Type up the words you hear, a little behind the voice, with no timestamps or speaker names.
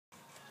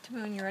Tell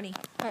me when you're ready.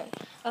 Alright,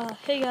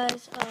 hey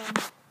guys,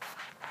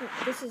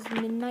 this is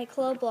Midnight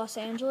Club Los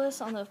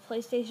Angeles on the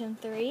PlayStation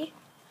 3,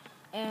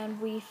 and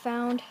we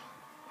found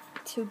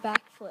to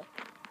backflip.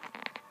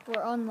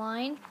 We're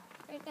online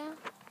right now,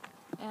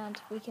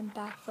 and we can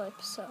backflip,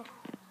 so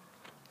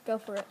go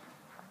for it.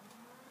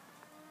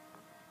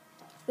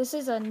 This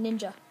is a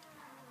ninja.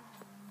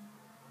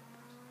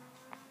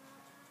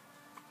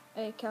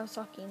 A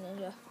Kawasaki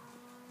ninja.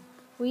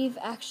 We've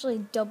actually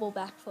double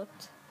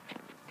backflipped.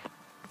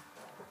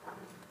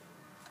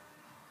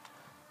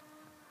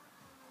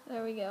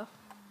 There we go.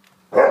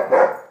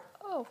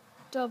 Oh,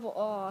 double.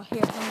 Oh,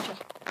 here, ninja.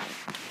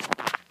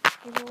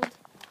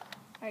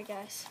 Alright,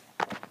 guys.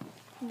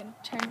 I'm gonna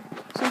turn.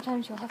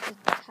 Sometimes you'll have to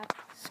tap the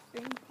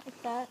screen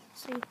like that.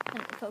 See, and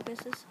it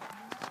focuses.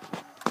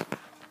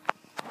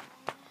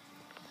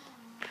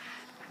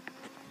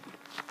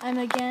 I'm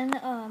again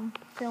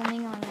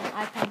filming on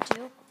an iPad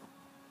 2.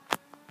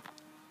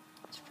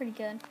 It's pretty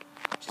good.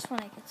 Just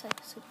when it gets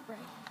like super bright.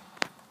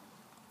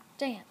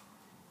 Dang it.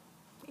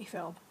 You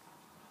failed.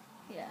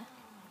 Yeah.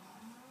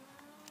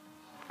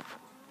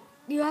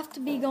 You have to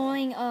be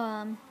going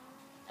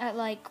at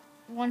like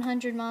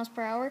 100 miles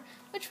per hour,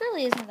 which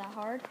really isn't that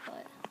hard,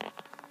 but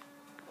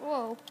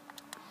whoa.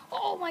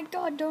 Oh my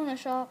god, donut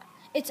shop.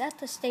 It's at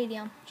the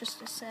stadium, just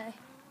to say.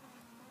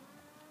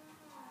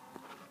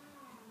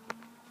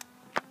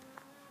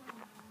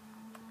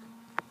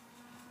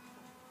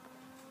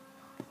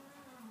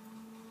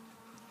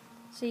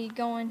 So you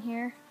go in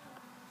here,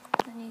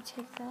 then you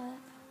take that.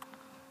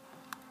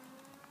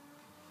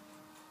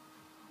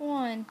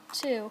 1,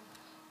 2.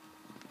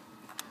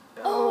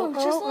 Oh,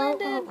 just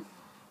landed.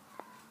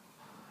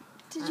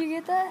 Did you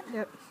get that?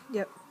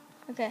 Yep.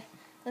 Okay,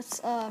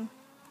 let's, I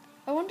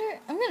wonder,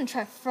 I'm gonna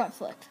try front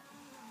flip.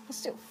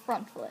 Let's do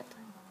front flip.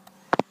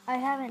 I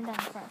haven't done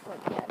front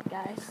flip yet,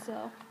 guys,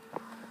 so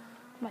it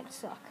might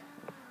suck.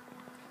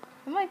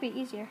 It might be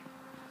easier.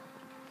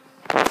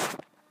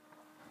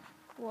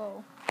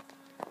 Whoa.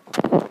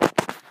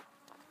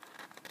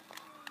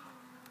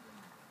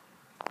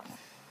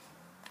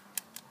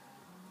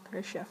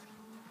 There's Chef.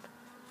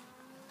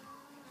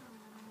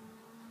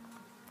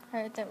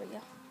 Alright, there we go.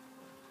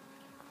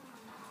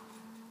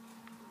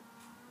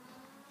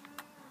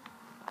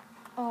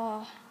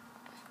 Oh,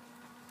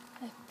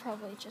 I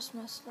probably just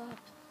messed up.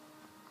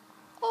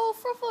 Oh,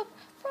 front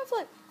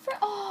flip.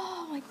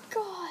 Oh my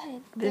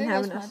god. Didn't there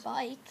have goes enough. my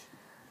bike.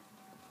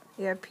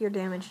 Yeah, pure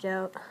damaged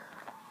out.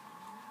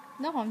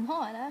 No, I'm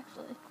not,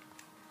 actually.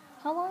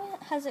 How long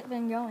has it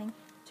been going?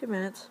 2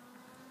 minutes.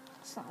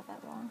 It's not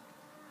that long.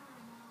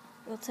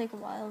 It'll take a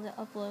while to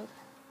upload.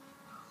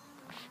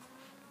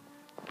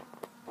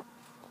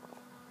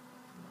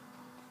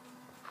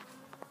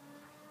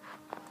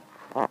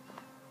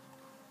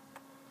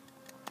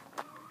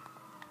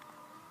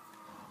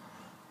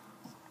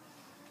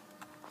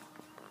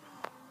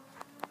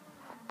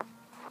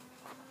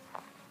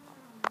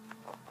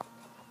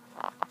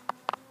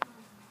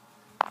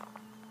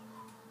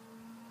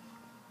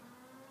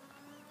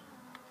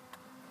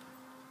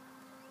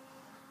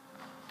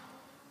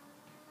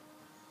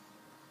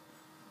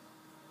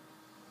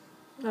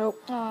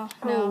 Nope. Oh,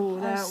 no. Oh,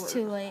 I that was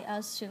too late.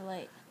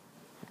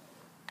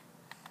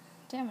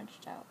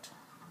 Damaged out.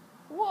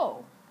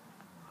 Whoa.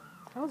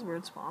 That was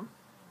weird spawn.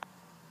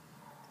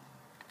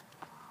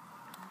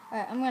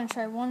 Alright, I'm going to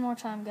try one more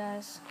time,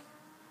 guys.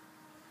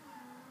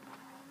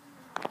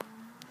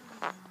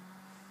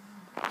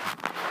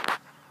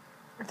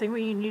 I think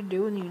what you need to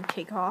do when you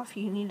take off,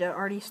 you need to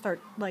already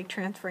start, like,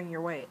 transferring your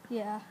weight.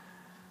 Yeah.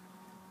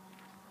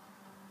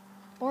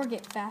 Or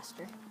get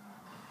faster.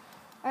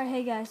 Alright,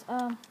 hey guys,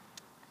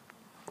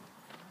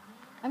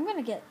 I'm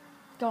gonna get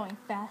going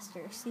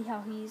faster. See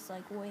how he's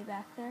like way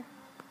back there?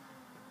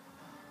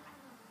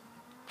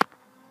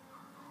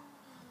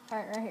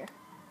 Alright, right here.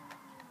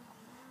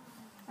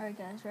 Alright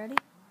guys, ready?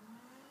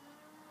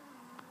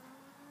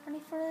 Ready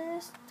for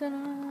this?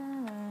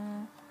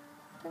 Dun-dun-dun-dun.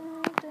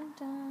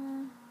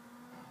 Dun-dun-dun-dun.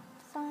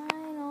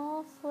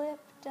 Final flip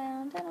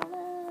down.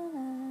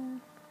 Dun-dun-dun-dun.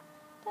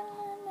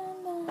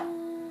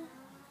 Dun-dun-dun-dun.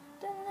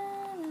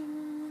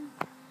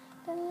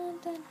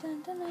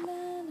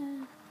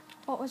 Dun-dun-dun-dun-dun-dun-dun.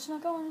 Oh, it's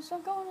not going, it's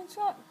not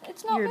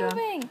You're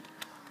moving. Done.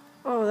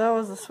 Oh, that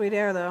was a sweet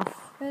air, though.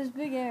 It was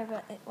big air,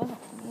 but it wasn't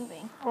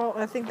moving. Well,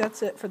 I think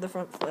that's it for the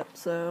front flip,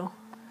 so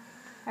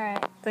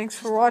Alright. thanks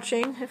for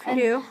watching, if you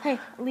do. Hey,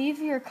 leave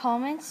your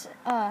comments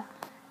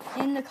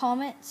in the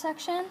comment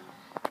section.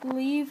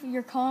 Leave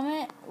your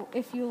comment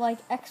if you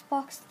like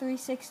Xbox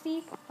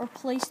 360 or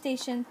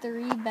PlayStation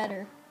 3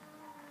 better.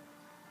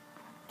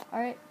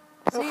 Alright,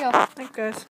 see ya. Thanks, guys.